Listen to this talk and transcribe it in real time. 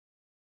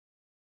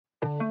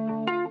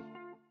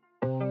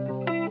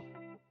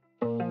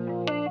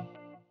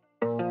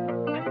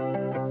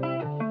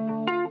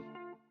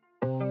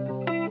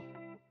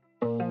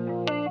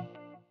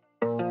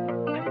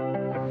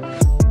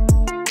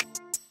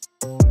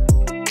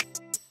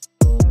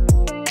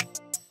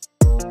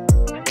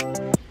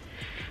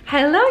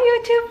Hello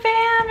YouTube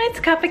fam, it's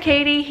Cup of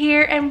Katie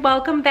here and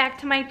welcome back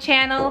to my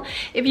channel.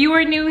 If you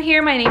are new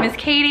here, my name is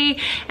Katie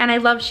and I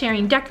love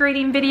sharing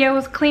decorating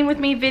videos, clean with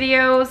me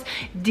videos,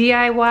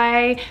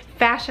 DIY,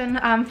 fashion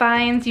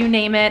finds, you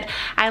name it.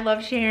 I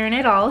love sharing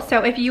it all.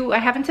 So if you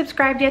haven't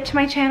subscribed yet to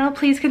my channel,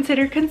 please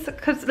consider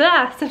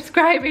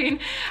subscribing.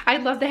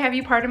 I'd love to have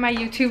you part of my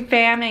YouTube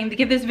fam and to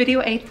give this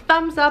video a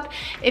thumbs up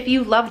if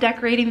you love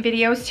decorating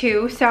videos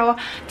too. So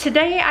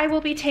today I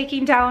will be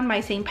taking down my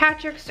St.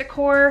 Patrick's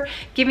decor,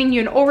 giving you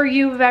an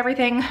overview of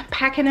everything,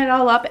 packing it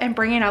all up and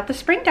bringing out the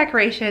spring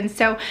decorations.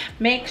 So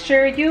make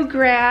sure you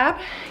grab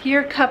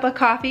your cup of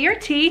coffee or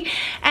tea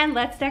and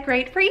let's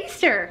decorate for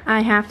Easter. I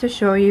have to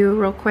show you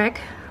real quick.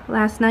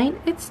 Last night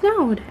it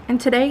snowed and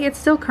today it's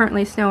still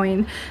currently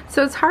snowing,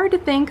 so it's hard to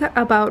think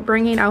about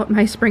bringing out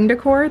my spring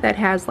decor that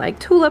has like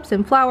tulips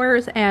and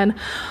flowers and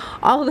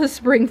all the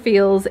spring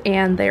feels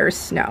and there's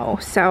snow.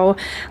 So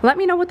let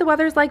me know what the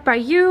weather's like by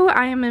you.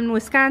 I am in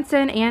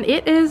Wisconsin and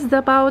it is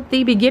about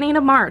the beginning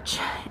of March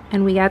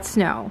and we got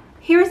snow.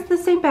 Here's the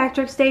St.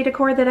 Patrick's Day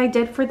decor that I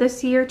did for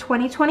this year,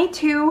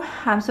 2022.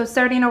 So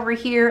starting over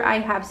here, I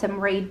have some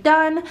Rae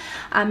Dunn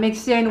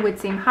mixed in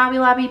with some Hobby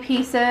Lobby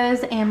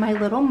pieces and my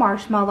little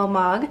marshmallow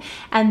mug.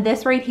 And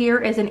this right here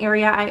is an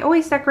area I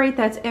always decorate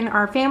that's in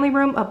our family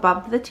room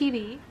above the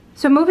TV.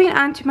 So moving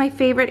on to my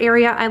favorite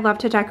area I love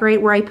to decorate,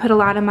 where I put a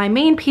lot of my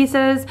main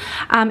pieces,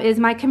 is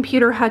my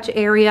computer hutch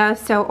area.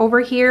 So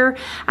over here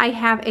I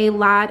have a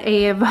lot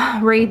of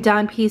Rae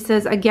Dunn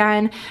pieces,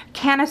 again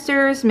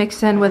canisters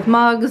mixed in with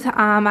mugs.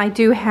 I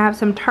do have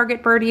some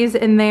Target birdies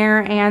in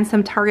there and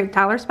some Target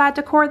dollar spot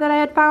decor that I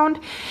had found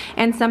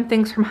and some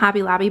things from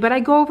Hobby Lobby, but I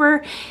go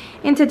over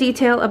into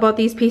detail about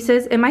these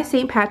pieces in my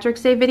St.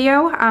 Patrick's Day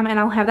video, and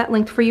I'll have that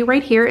linked for you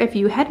right here if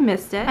you had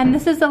missed it. And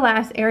this is the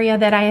last area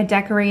that I had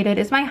decorated,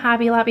 is my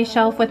Hobby Lobby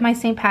shelf with my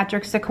St.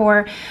 Patrick's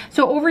decor.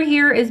 So over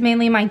here is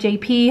mainly my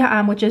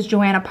JP, which is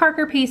Joanna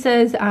Parker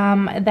pieces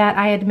that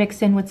I had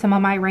mixed in with some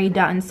of my Rae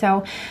Dunn.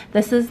 So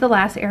this is the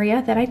last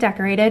area that I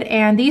decorated,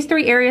 and these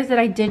three areas that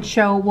I did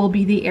show will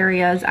be the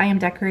areas I am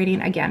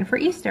decorating again for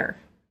Easter.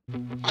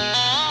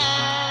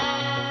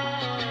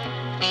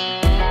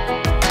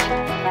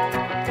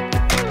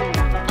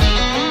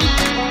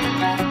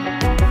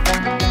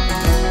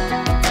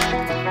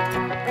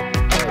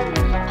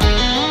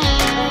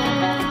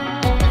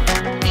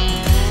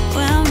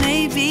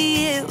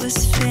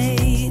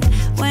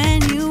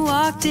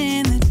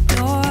 In the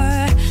door,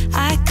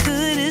 I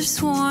could have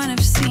sworn I've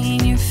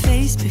seen your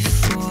face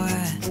before.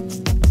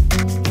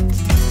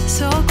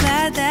 So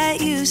glad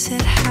that you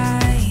said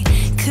hi,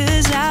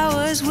 'cause I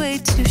was way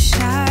too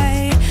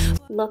shy.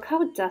 Look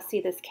how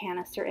dusty this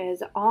canister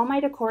is. All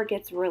my decor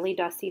gets really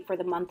dusty for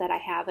the month that I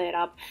have it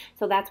up.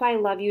 So that's why I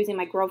love using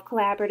my Grove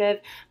Collaborative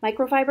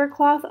microfiber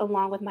cloth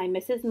along with my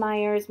Mrs.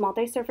 Meyer's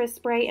multi-surface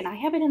spray, and I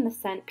have it in the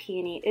scent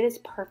Peony. It is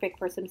perfect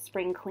for some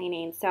spring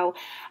cleaning. So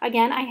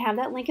again, I have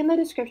that link in the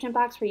description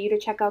box for you to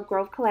check out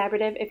Grove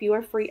Collaborative. If you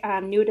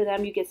are new to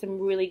them, you get some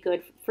really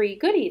good free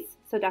goodies.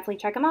 So definitely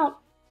check them out.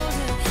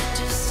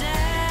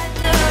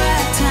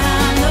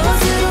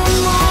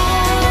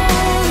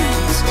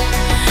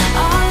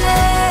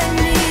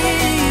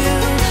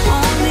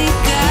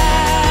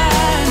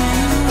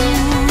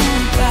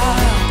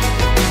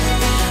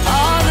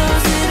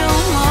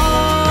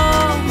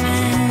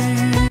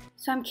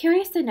 So I'm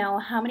curious to know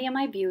how many of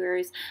my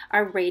viewers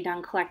are Rae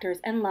Dunn collectors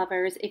and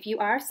lovers. If you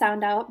are,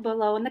 sound out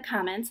below in the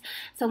comments.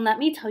 So let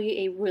me tell you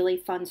a really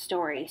fun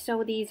story.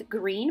 So these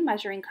green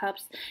measuring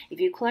cups, if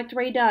you collect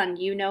Rae Dunn,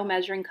 you know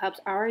measuring cups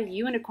are a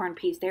unicorn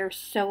piece. They're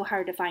so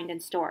hard to find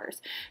in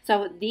stores.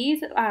 So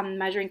these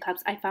measuring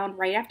cups I found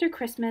right after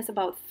Christmas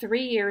about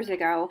 3 years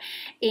ago.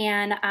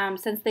 And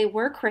since they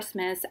were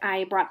Christmas,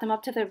 I brought them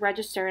up to the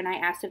register and I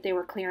asked if they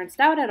were clearanced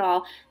out at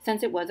all,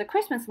 since it was a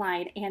Christmas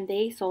line. And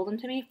they sold them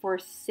to me for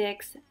 $6.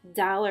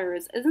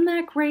 Isn't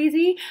that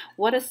crazy?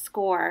 What a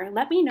score.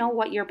 Let me know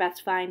what your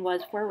best find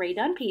was for a Rae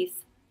Dunn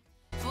piece.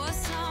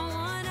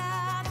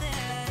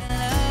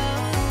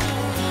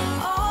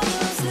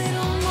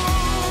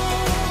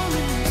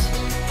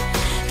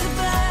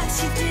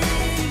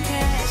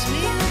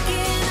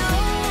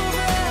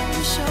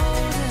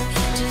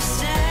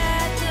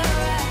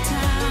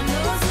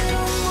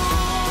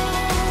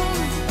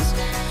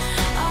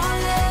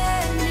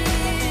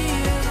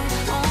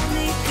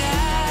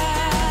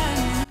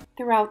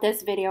 Throughout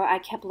this video, I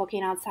kept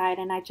looking outside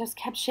and I just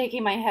kept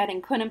shaking my head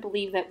and couldn't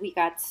believe that we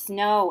got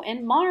snow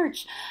in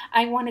March.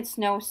 I wanted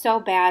snow so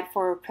bad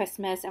for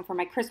Christmas and for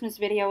my Christmas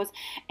videos,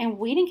 and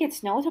we didn't get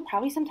snow until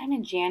probably sometime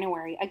in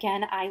January.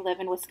 Again, I live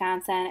in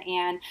Wisconsin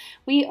and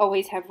we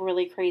always have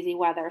really crazy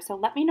weather. So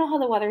let me know how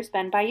the weather's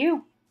been by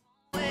you.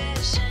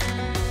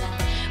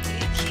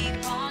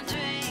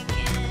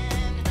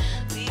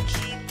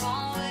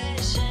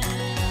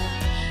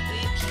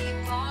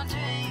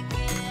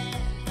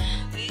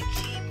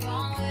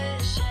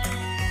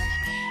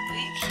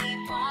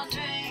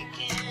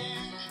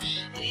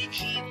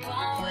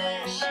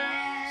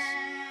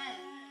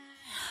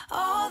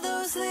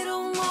 those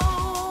little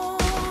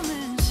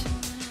moments,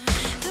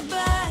 the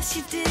bus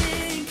you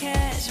didn't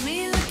catch me.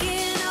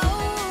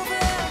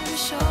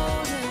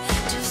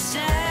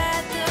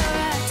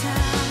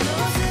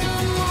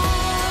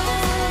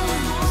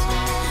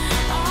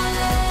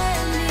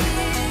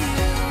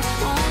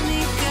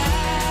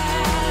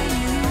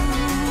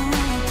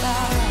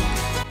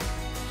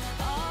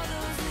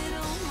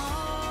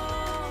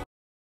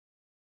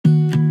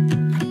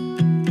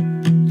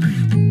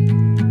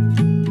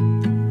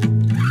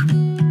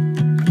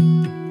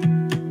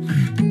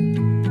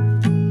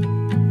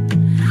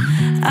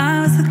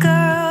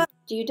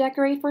 you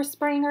decorate for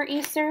spring or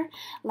Easter?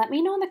 Let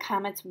me know in the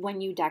comments when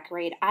you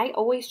decorate. I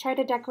always try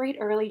to decorate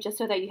early just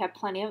so that you have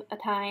plenty of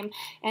time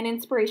and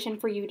inspiration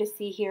for you to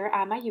see here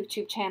on my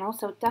YouTube channel.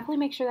 So definitely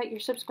make sure that you're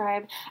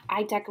subscribed.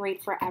 I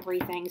decorate for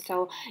everything,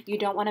 so you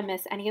don't want to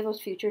miss any of those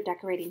future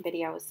decorating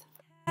videos.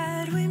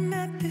 Had we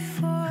met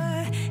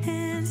before,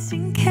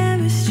 instant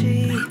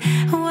chemistry,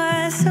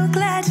 was so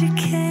glad you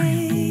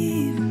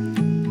came.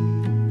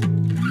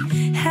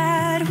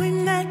 Had we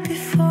met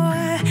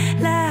before,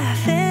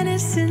 laugh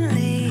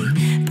innocently,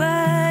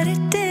 but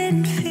it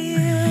didn't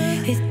feel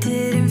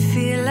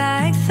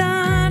like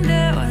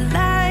thunder or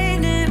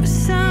lightning, but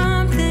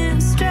something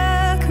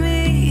struck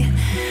me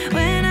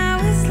when I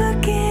was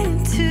looking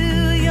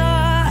into your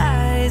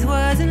eyes.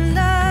 Wasn't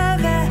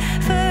love at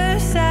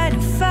first sight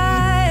and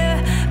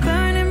fire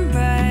burning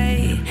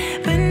bright,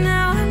 but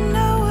now I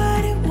know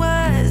what it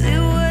was. It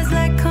was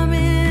like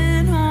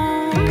coming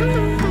home.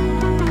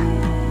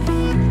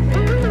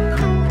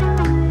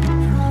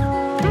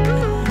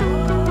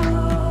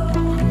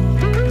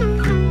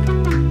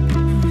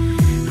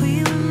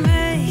 We were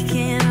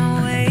making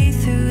our way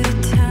through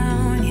the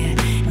town, yeah,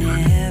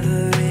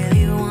 never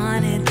really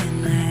wanted the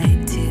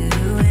night to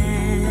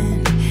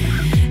end.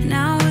 And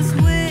I was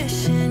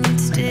wishing you'd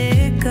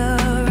stick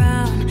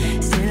around,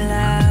 still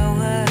I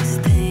was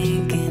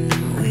thinking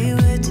we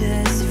were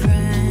just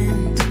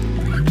friends.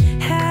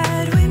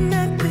 Had we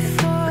met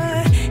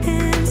before,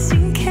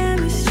 instant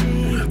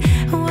chemistry,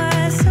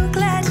 was so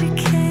glad you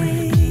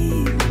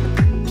came.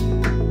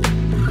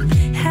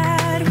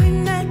 Had we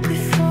met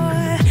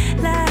before,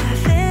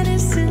 laugh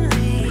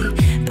innocently,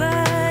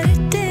 but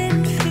it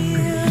didn't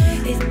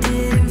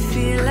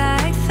feel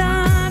like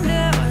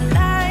thunder or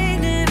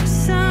lightning, but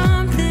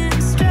something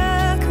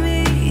struck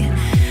me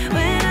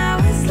when I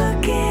was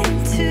looking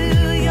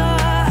into your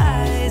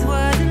eyes.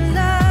 Wasn't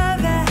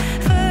love at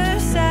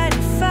first sight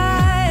and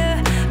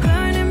fire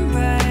burning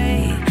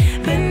bright,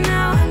 but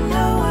now I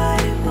know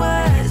what it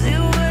was. It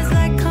was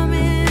like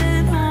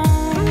coming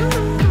home.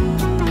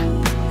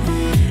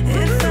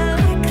 It felt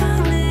like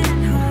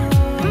coming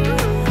home.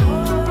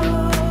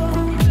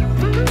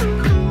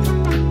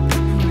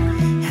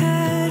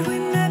 Had we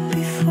met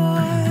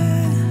before,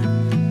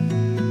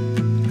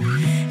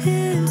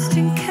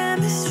 instant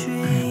chemistry.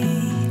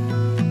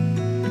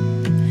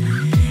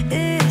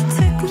 It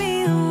took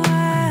me a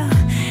while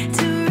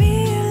to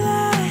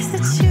realize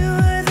that you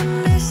were the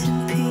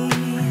missing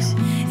piece.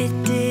 It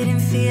didn't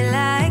feel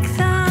like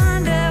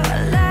thunder or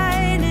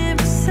lightning,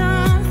 but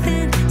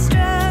something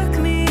struck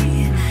me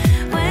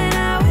when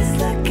I was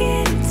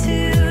looking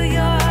into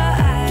your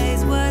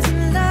eyes.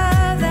 Wasn't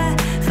love at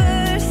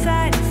first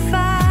sight and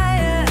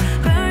fire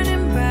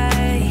burning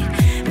bright,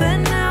 but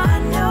now I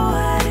know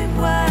what it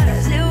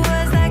was. It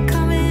was like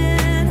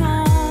coming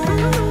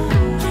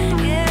home.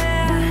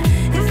 Yeah,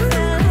 it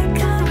felt like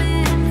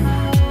coming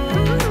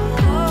home.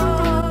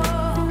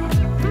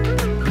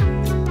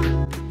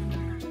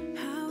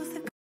 How's the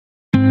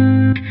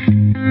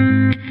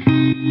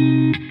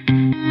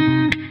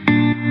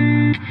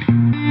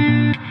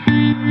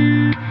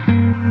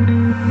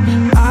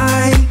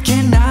I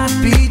cannot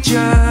beat you.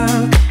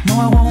 No,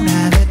 I won't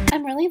have it.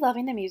 I'm really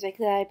loving the music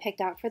that I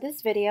picked out for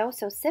this video,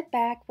 so sit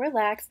back,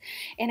 relax,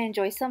 and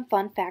enjoy some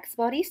fun facts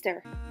about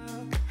Easter.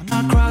 I'm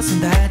not crossing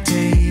that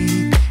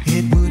tape.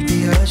 It would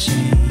be a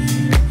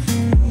shame.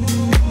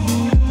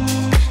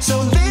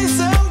 So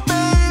listen,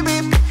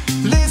 baby,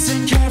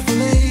 listen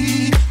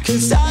carefully,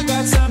 'cause I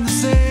got something to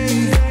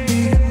say.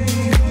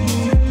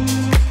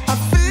 I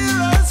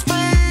feel us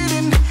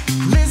fading.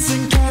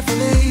 Listen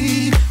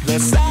carefully.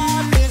 Let's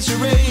stop this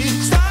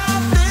charade.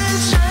 Stop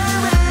this charade.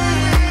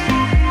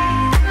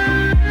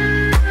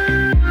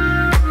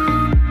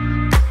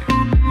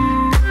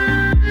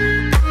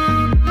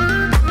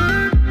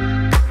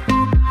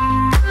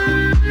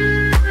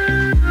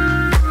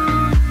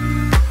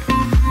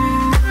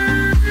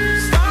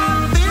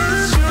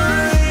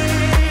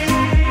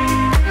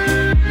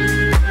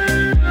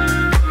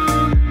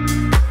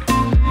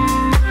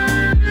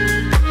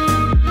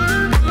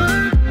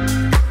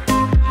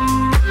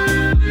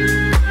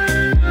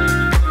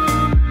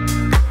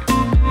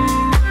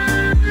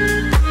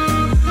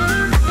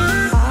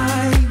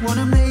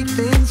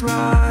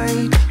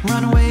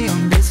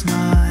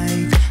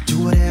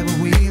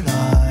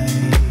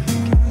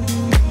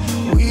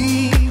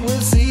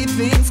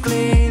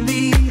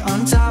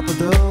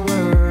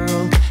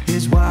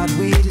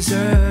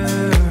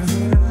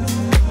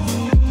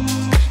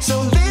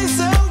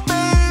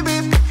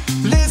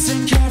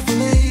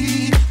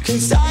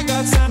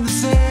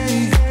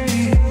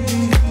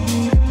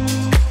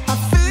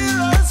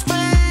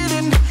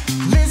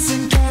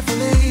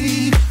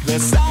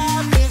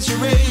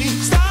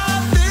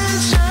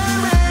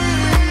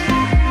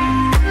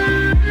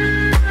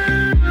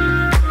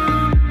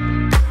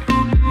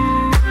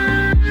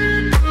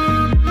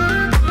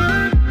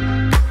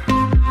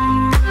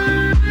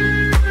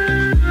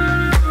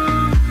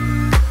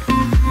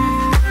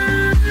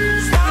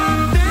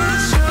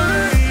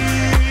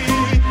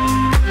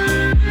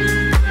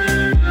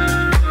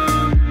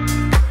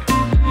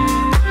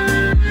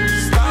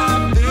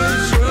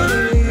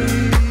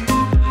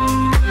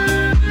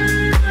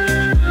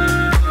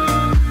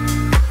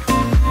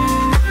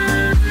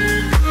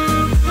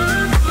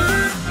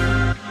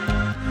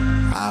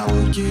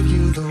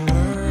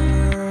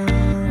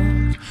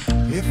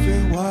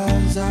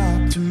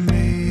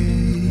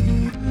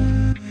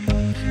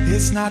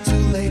 it's not too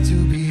late to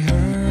be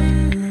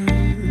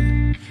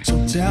heard.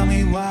 So tell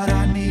me what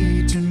I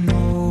need to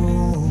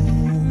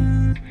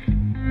know.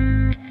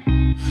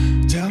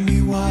 Tell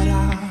me what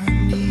I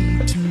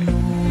need to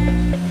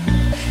know.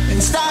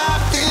 And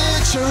stop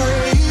this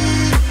charade.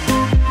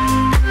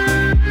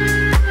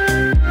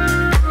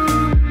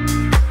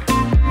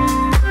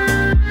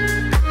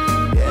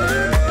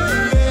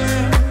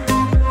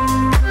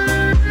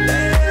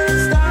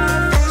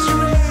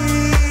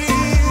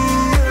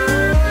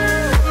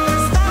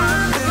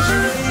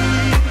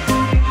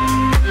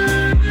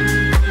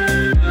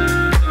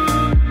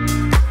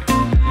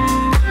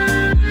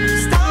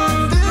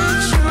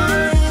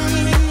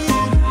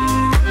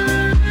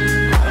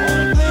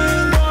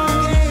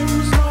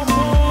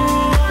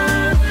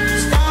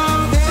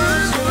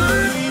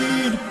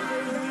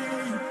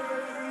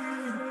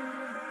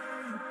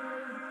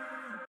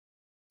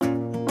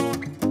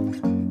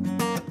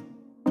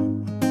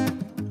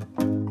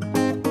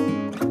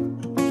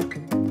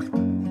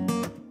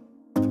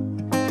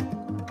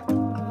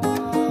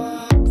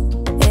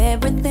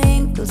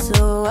 Everything feels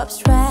so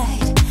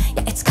abstract.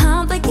 Yeah, it's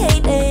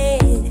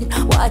complicated.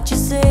 What you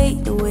say,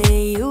 the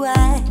way you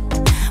act,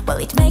 well,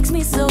 it makes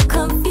me so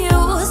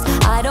confused.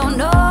 I don't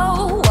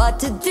know what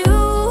to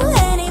do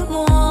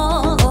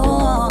anymore.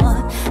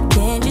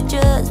 Can't you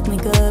just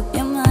make up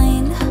your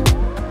mind?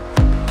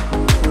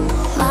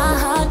 My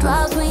heart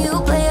drops when you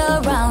play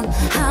around.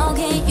 How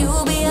can you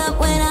be up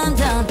when I'm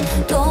down?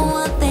 Don't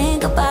wanna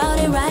think about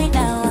it right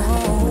now.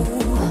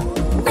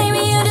 Maybe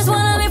you just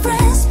wanna be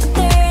friends, but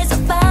there's a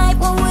fight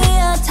when we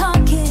are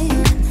talking.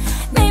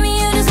 Maybe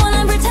you just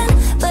wanna pretend,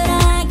 but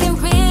I can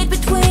read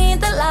between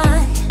the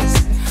lines.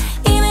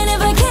 Even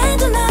if I can't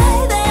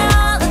deny that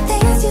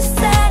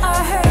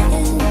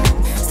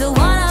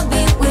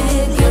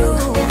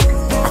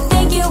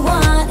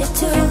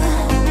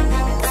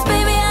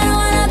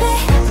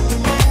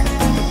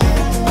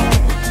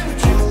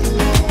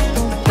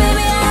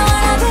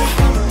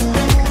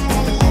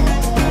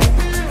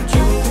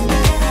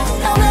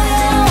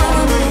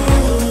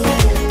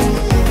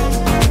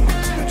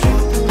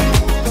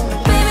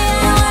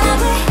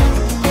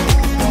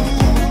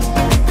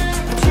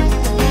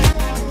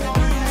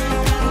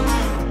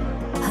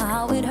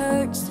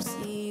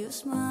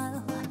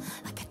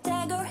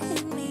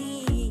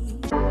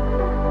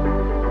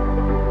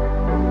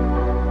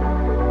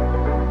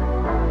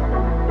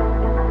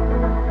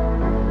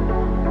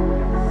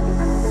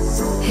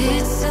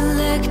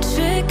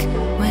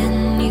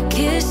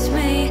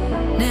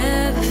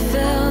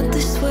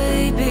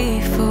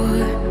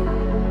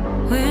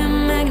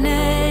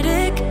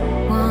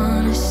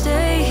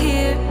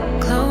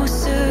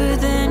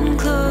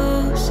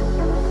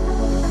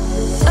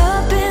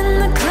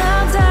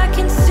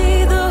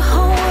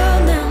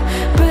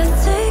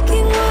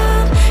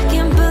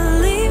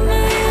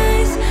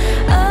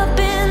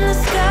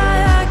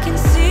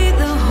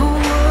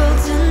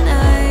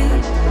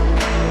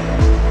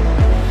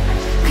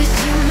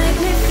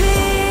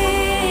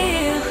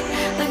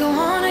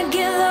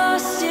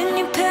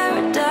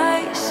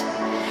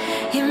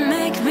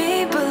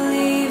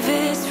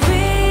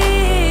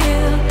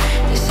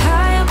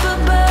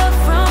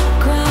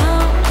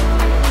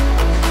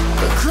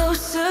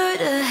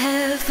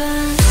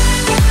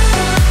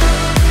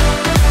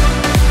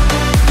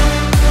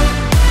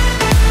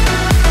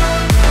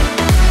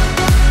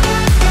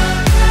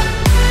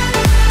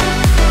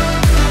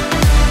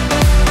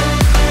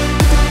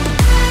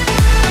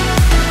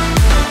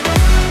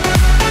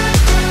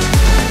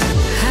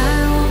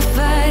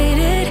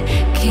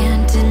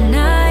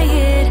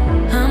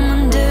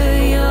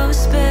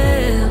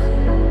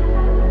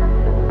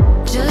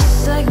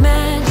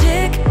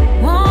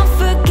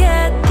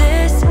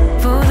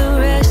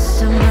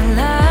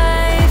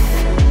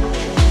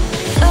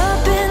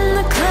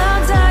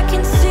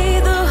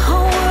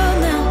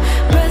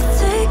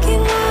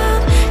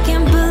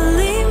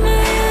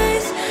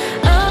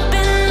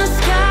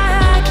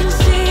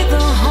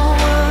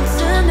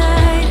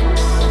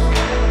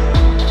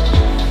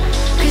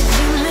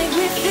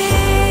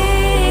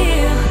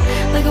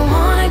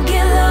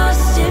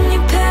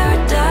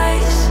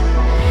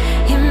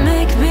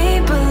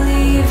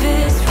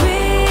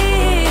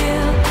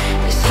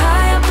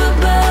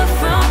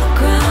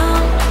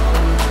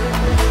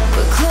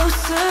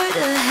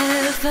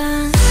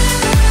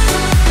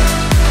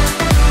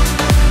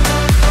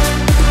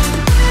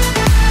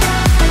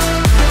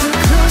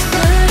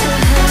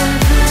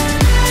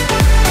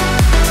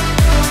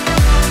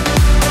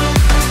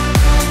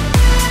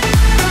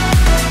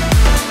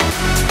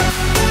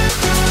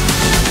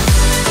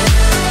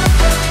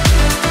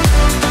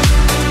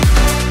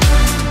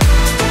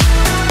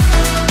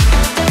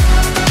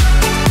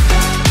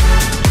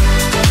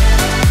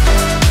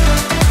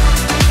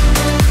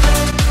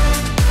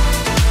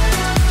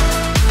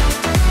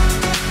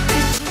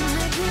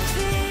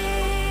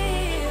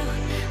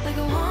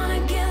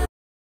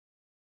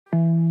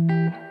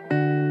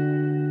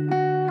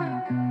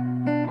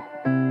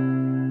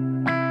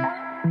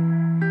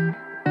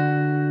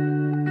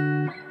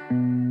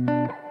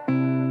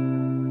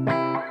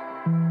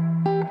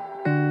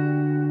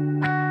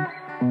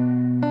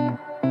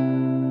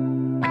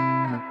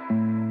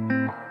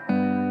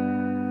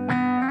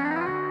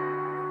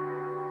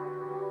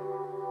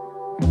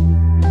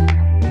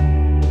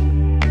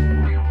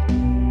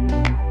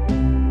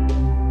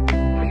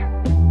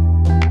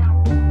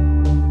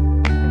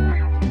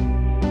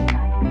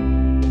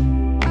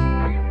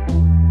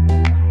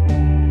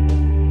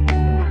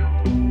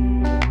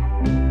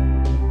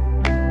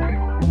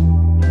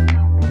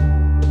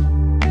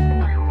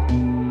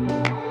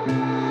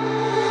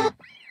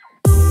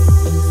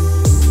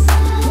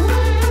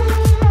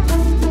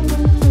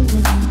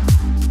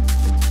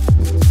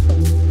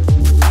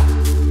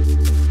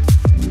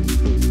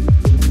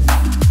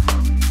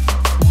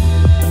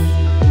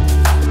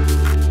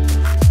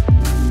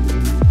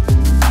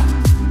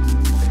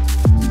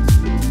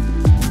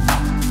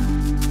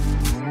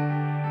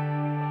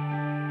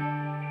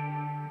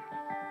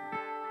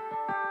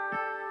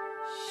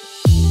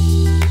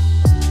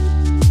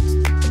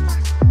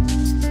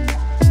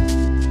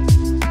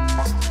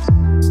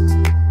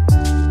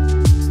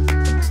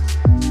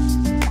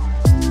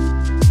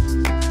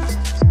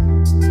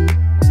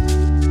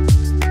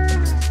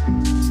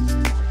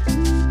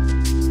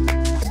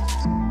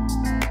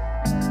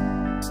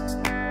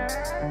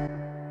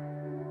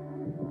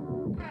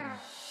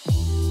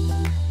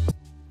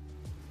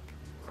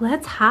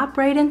hop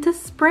right into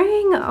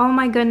spring. Oh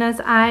my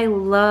goodness, I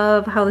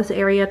love how this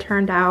area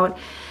turned out.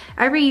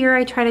 Every year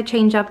I try to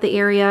change up the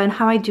area and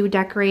how I do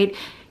decorate.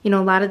 You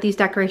know, a lot of these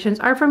decorations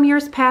are from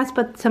years past,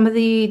 but some of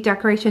the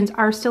decorations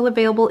are still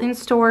available in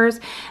stores,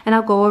 and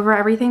I'll go over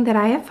everything that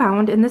I have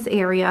found in this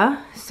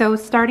area. So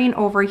starting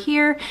over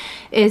here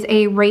is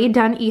a Rae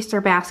Dunn Easter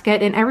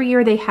basket, and every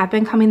year they have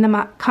been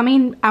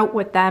coming out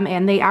with them,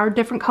 and they are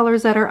different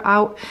colors that are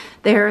out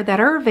there that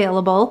are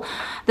available.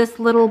 This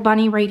little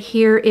bunny right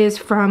here is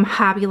from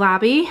Hobby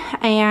Lobby,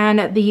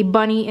 and the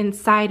bunny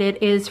inside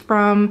it is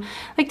from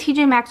like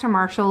TJ Maxx or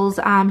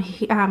Marshall's.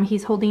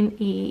 He's holding an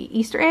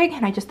Easter egg,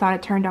 and I just thought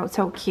it turned out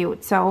so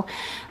cute. So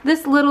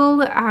this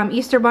little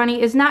Easter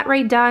bunny is not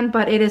Rae Dunn,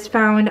 but it is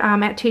found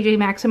at TJ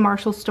Maxx and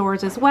Marshall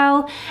stores as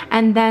well.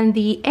 And then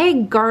the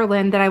egg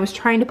garland that I was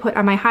trying to put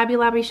on my Hobby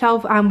Lobby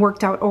shelf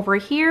worked out over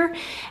here,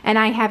 and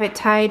I have it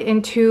tied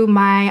into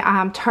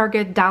my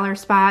Target dollar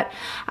spot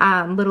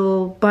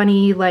little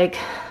bunny, like,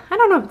 I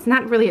don't know, it's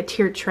not really a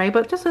tiered tray,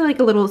 but just like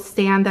a little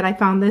stand that I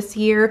found this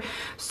year.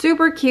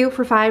 Super cute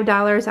for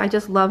 $5. I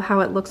just love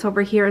how it looks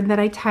over here. And then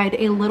I tied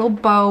a little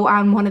bow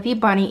on one of the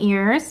bunny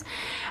ears.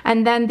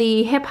 And then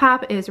the hip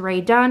hop is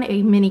Rae Dunn,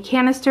 a mini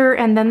canister.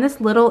 And then this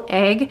little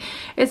egg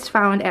is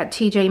found at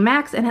TJ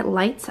Maxx, and it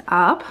lights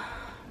up.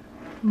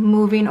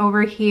 Moving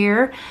over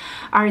here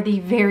are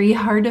the very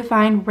hard to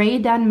find Rae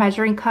Dunn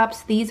measuring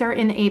cups. These are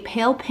in a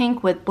pale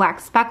pink with black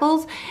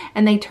speckles,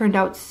 and they turned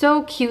out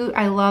so cute.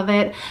 I love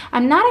it.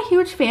 I'm not a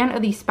huge fan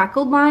of the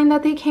speckled line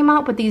that they came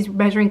out, but these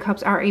measuring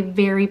cups are a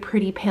very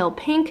pretty pale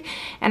pink,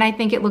 and I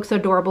think it looks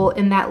adorable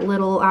in that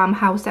little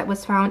house that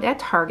was found at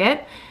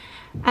Target.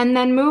 And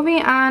then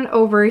moving on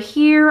over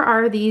here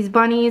are these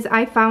bunnies.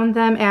 I found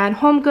them at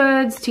Home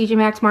Goods, TJ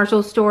Maxx,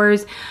 Marshall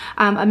stores,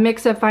 a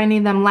mix of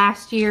finding them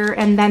last year,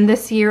 and then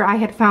this year I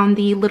had found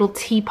the little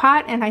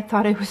teapot, and I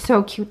thought it was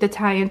so cute to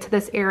tie into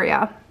this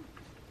area.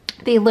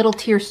 The little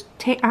tier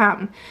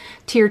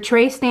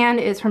tray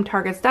stand is from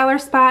Target's dollar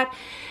spot,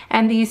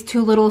 and these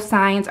two little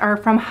signs are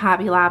from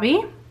Hobby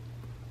Lobby.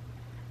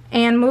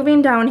 And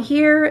moving down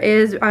here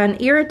is an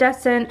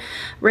iridescent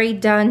Rae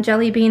Dunn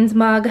jelly beans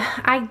mug.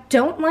 I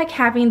don't like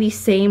having the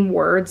same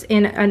words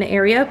in an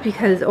area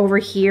because over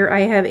here I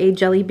have a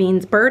jelly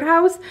beans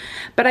birdhouse,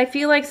 but I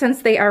feel like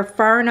since they are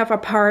far enough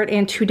apart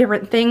and two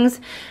different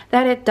things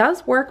that it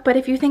does work. But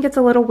if you think it's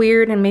a little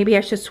weird and maybe I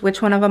should switch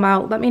one of them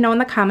out, let me know in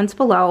the comments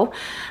below.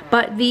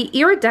 But the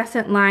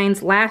iridescent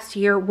lines last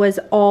year was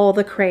all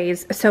the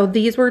craze. So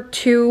these were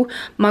two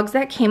mugs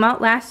that came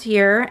out last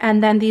year,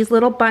 and then these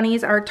little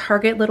bunnies are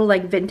Target little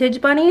like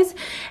vintage bunnies,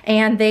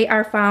 and they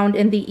are found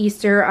in the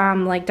Easter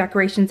like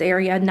decorations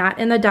area, not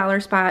in the dollar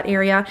spot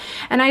area.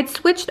 And I'd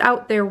switched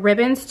out their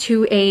ribbons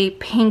to a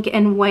pink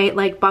and white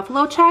like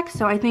buffalo check,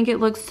 so I think it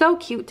looks so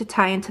cute to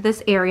tie into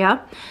this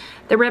area.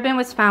 The ribbon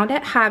was found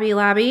at Hobby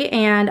Lobby,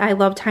 and I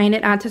love tying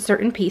it onto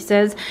certain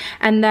pieces.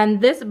 And then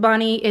this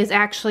bunny is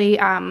actually,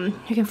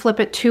 you can flip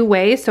it two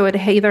ways, so it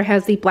either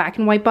has the black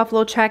and white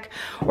buffalo check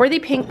or the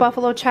pink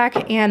buffalo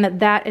check, and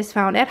that is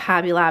found at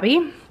Hobby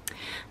Lobby.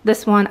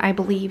 This one, I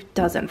believe,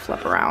 doesn't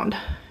flip around.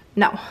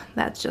 No,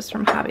 that's just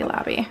from Hobby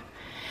Lobby.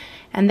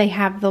 And they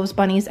have those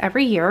bunnies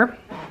every year.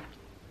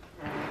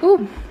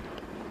 Ooh.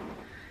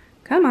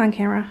 Come on,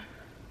 camera.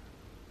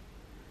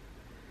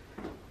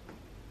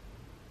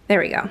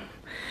 There we go.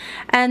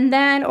 And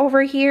then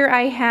over here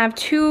I have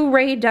two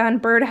Rae Dunn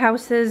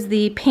birdhouses,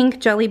 the pink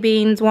jelly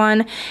beans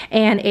one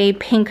and a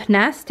pink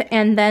nest.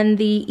 And then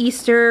the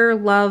Easter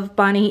love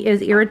bunny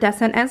is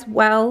iridescent as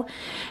well.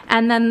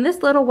 And then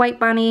this little white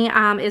bunny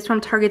is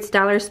from Target's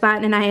dollar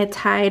spot, and I had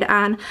tied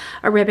on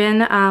a ribbon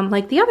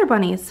like the other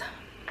bunnies.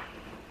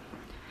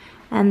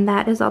 And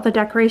that is all the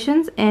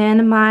decorations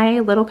in my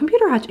little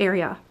computer hutch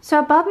area. So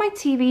above my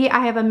TV,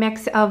 I have a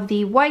mix of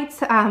the whites,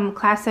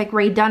 classic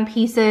Rae Dunn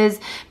pieces,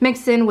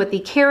 mixed in with the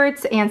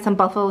carrots and some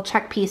buffalo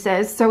check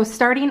pieces. So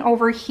starting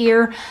over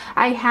here,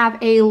 I have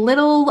a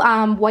little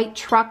white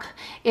truck.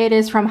 It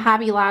is from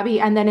Hobby Lobby,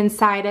 and then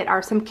inside it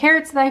are some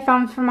carrots that I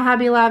found from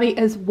Hobby Lobby,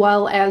 as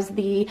well as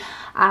the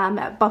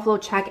buffalo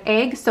check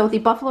egg. So the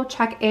buffalo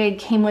check egg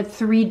came with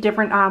three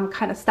different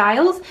kind of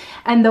styles,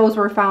 and those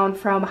were found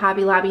from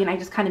Hobby Lobby, and I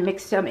just kind of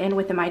mixed them in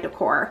within my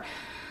decor.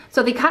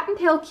 So the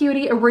Cottontail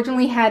Cutie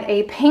originally had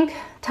a pink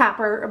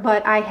topper,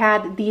 but I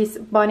had these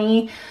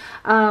bunny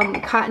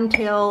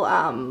Cottontail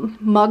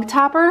mug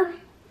topper,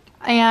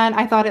 and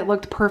I thought it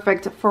looked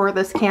perfect for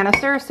this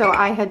canister, so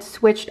I had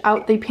switched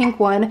out the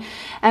pink one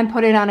and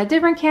put it on a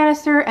different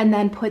canister, and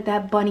then put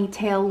that bunny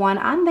tail one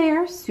on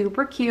there.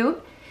 Super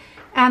cute.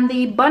 And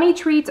the bunny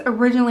treats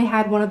originally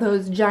had one of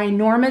those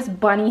ginormous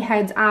bunny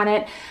heads on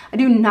it. I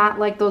do not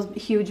like those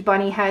huge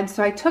bunny heads,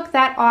 so I took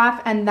that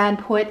off and then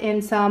put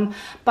in some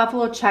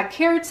buffalo check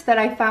carrots that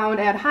I found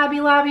at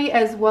Hobby Lobby,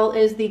 as well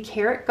as the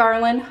carrot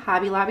garland,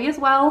 Hobby Lobby as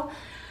well.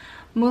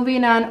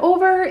 Moving on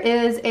over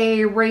is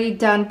a Rae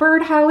Dunn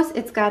birdhouse.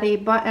 It's got a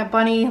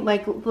bunny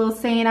like little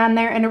saying on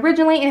there, and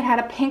originally it had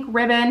a pink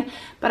ribbon,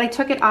 but I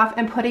took it off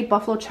and put a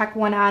buffalo check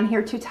one on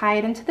here to tie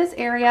it into this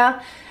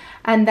area.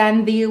 And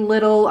then the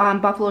little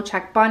buffalo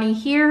check bunny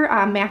here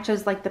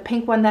matches like the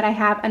pink one that I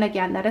have. And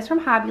again, that is from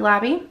Hobby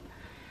Lobby.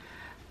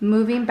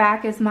 Moving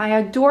back is my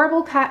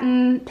adorable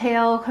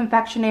cottontail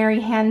confectionery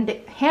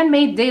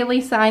handmade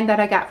daily sign that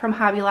I got from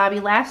Hobby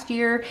Lobby last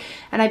year.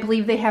 And I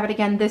believe they have it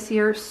again this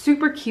year.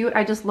 Super cute.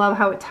 I just love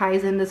how it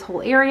ties in this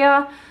whole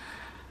area.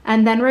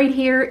 And then right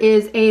here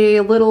is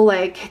a little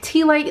like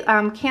tea light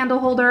candle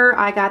holder.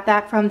 I got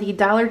that from the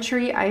Dollar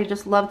Tree. I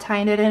just love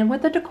tying it in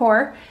with the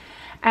decor.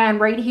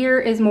 And right here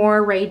is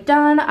more Rae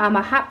Dunn,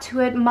 a Hop to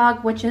It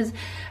mug, which is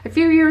a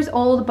few years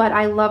old, but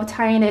I love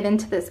tying it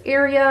into this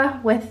area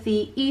with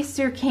the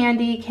Easter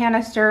candy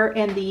canister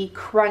and the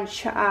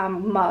Crunch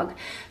mug.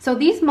 So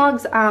these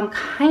mugs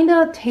kind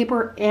of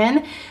taper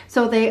in,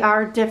 so they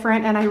are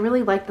different, and I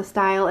really like the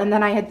style. And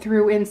then I had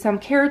threw in some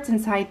carrots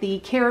inside the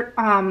carrot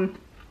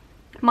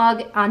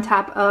mug on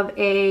top of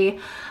a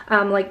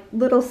like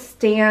little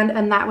stand,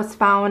 and that was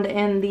found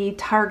in the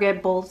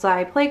Target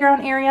Bullseye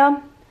Playground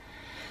area.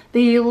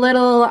 The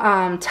little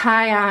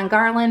tie-on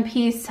garland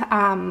piece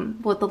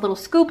with the little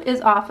scoop is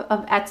off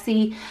of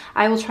Etsy.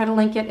 I will try to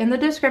link it in the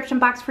description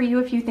box for you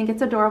if you think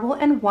it's adorable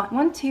and want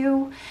one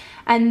too.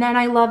 And then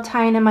I love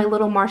tying in my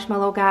little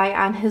Marshmallow guy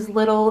on his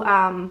little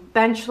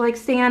bench like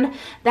stand.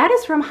 That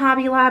is from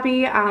Hobby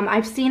Lobby.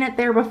 I've seen it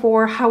there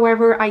before.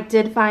 However, I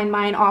did find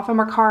mine off of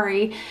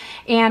Mercari.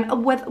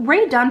 And with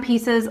Rae Dunn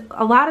pieces,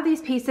 a lot of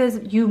these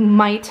pieces you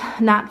might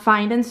not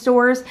find in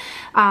stores.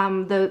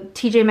 The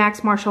TJ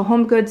Maxx Marshall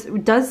Home Goods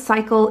does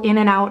cycle in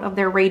and out of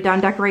their Rae Dunn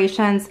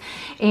decorations.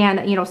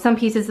 And you know, some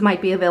pieces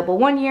might be available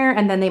one year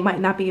and then they might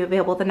not be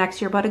available the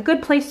next year. But a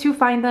good place to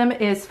find them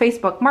is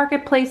Facebook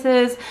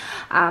Marketplaces,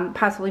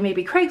 possibly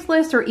maybe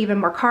Craigslist or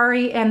even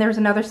Mercari. And there's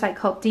another site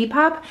called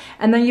Depop.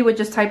 And then you would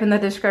just type in the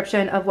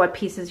description of what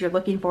pieces you're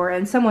looking for,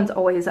 and someone's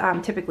always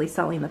typically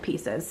selling the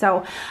pieces.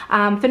 So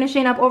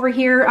finishing up over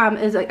here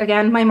is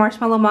again my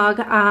Marshmallow mug.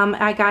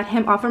 I got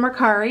him off of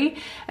Mercari,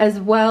 as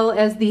well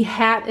as the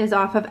hat is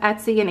off of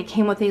Etsy, and it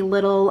came with a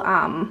little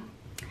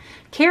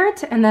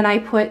carrot, and then I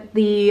put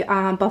the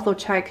buffalo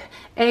check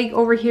egg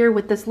over here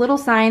with this little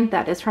sign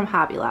that is from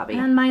Hobby Lobby.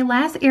 And my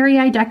last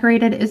area I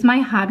decorated is my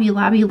Hobby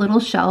Lobby little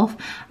shelf.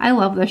 I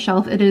love the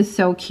shelf. It is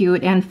so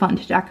cute and fun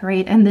to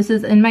decorate, and this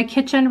is in my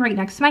kitchen right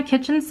next to my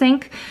kitchen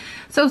sink.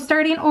 So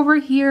starting over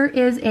here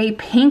is a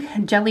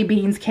pink jelly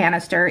beans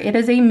canister. It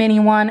is a mini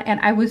one, and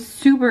I was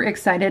super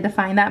excited to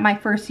find that my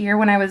first year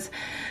when I was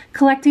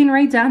collecting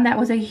Rae Dunn. That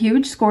was a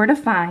huge score to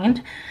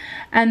find.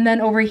 And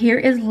then over here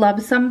is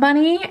Love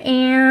Somebody,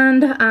 and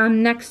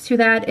next to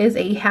that is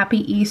a Happy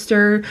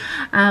Easter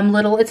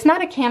little, it's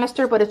not a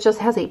canister, but it just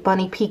has a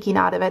bunny peeking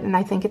out of it, and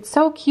I think it's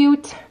so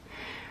cute.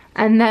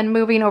 And then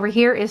moving over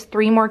here is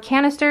 3 more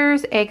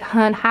canisters, Egg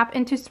Hunt, Hop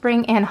into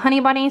Spring, and Honey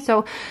Bunny.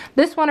 So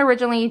this one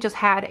originally just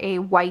had a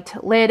white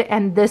lid,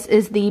 and this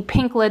is the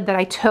pink lid that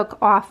I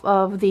took off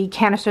of the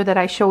canister that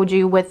I showed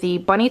you with the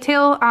bunny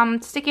tail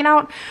sticking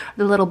out,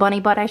 the little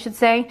bunny butt I should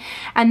say.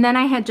 And then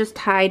I had just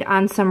tied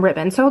on some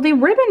ribbon. So the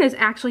ribbon is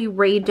actually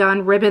Rae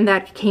Dunn ribbon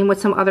that came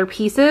with some other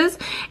pieces,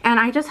 and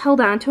I just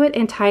held on to it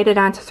and tied it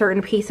onto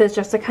certain pieces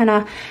just to kind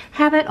of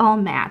have it all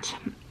match.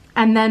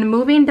 And then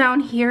moving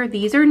down here,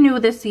 these are new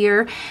this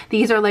year.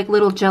 These are like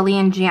little jelly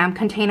and jam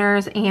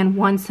containers, and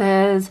one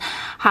says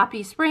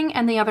Happy Spring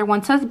and the other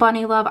one says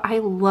Bunny Love. I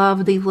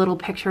love these little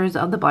pictures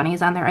of the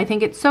bunnies on there. I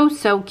think it's so,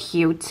 so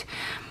cute.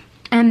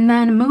 And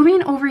then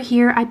moving over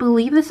here, I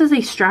believe this is a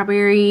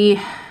Strawberry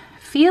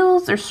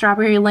Fields or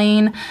Strawberry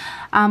Lane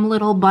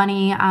little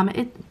bunny.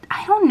 I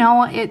don't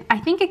know. I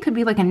think it could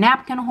be like a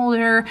napkin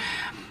holder.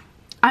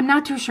 I'm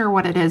not too sure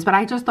what it is, but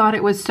I just thought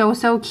it was so,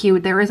 so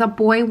cute. There is a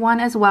boy one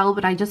as well,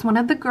 but I just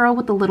wanted the girl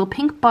with the little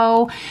pink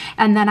bow.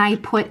 And then I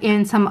put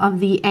in some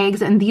of the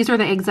eggs, and these are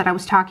the eggs that I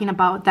was talking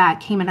about that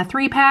came in a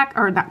 3-pack,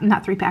 or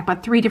not 3-pack,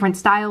 but 3 different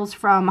styles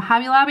from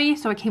Hobby Lobby.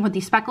 So it came with the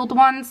speckled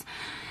ones,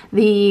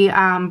 the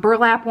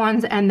burlap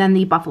ones, and then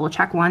the buffalo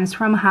check ones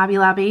from Hobby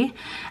Lobby.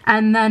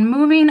 And then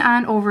moving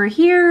on over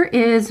here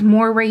is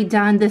more Rae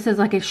Dunn. This is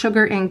like a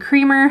sugar and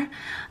creamer,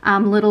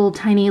 little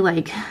tiny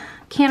like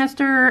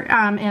canister,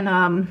 and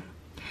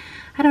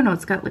I don't know,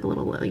 it's got like a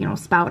little, you know,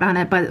 spout on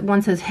it, but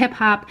one says Hip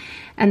Hop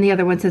and the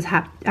other one says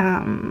Hop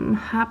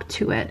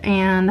to It.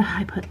 And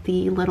I put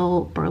the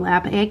little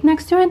burlap egg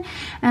next to it,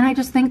 and I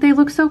just think they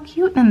look so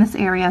cute in this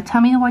area.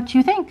 Tell me what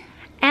you think.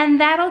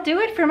 And that'll do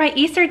it for my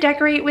Easter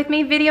Decorate With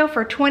Me video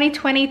for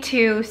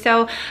 2022.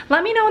 So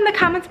let me know in the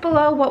comments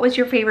below, what was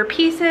your favorite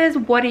pieces?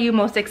 What are you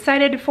most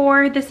excited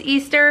for this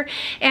Easter?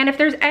 And if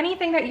there's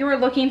anything that you were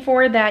looking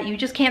for that you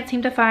just can't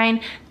seem to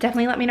find,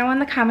 definitely let me know in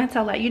the comments.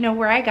 I'll let you know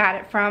where I got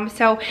it from.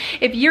 So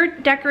if you're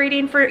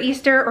decorating for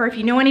Easter, or if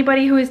you know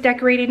anybody who is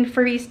decorating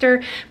for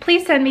Easter,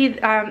 please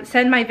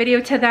send my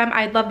video to them.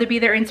 I'd love to be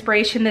their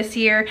inspiration this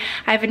year.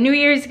 I have a New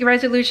Year's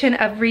resolution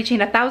of reaching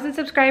 1,000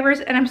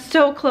 subscribers, and I'm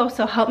so close,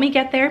 so help me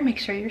get there. Make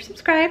sure you're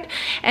subscribed,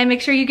 and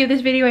make sure you give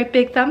this video a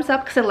big thumbs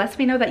up, because it lets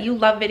me know that you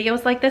love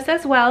videos like this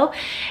as well.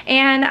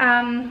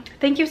 And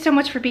thank you so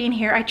much for being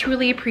here. I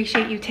truly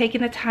appreciate you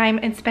taking the time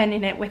and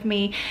spending it with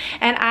me,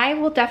 and I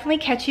will definitely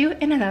catch you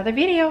in another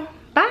video.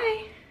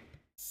 Bye.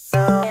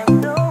 now.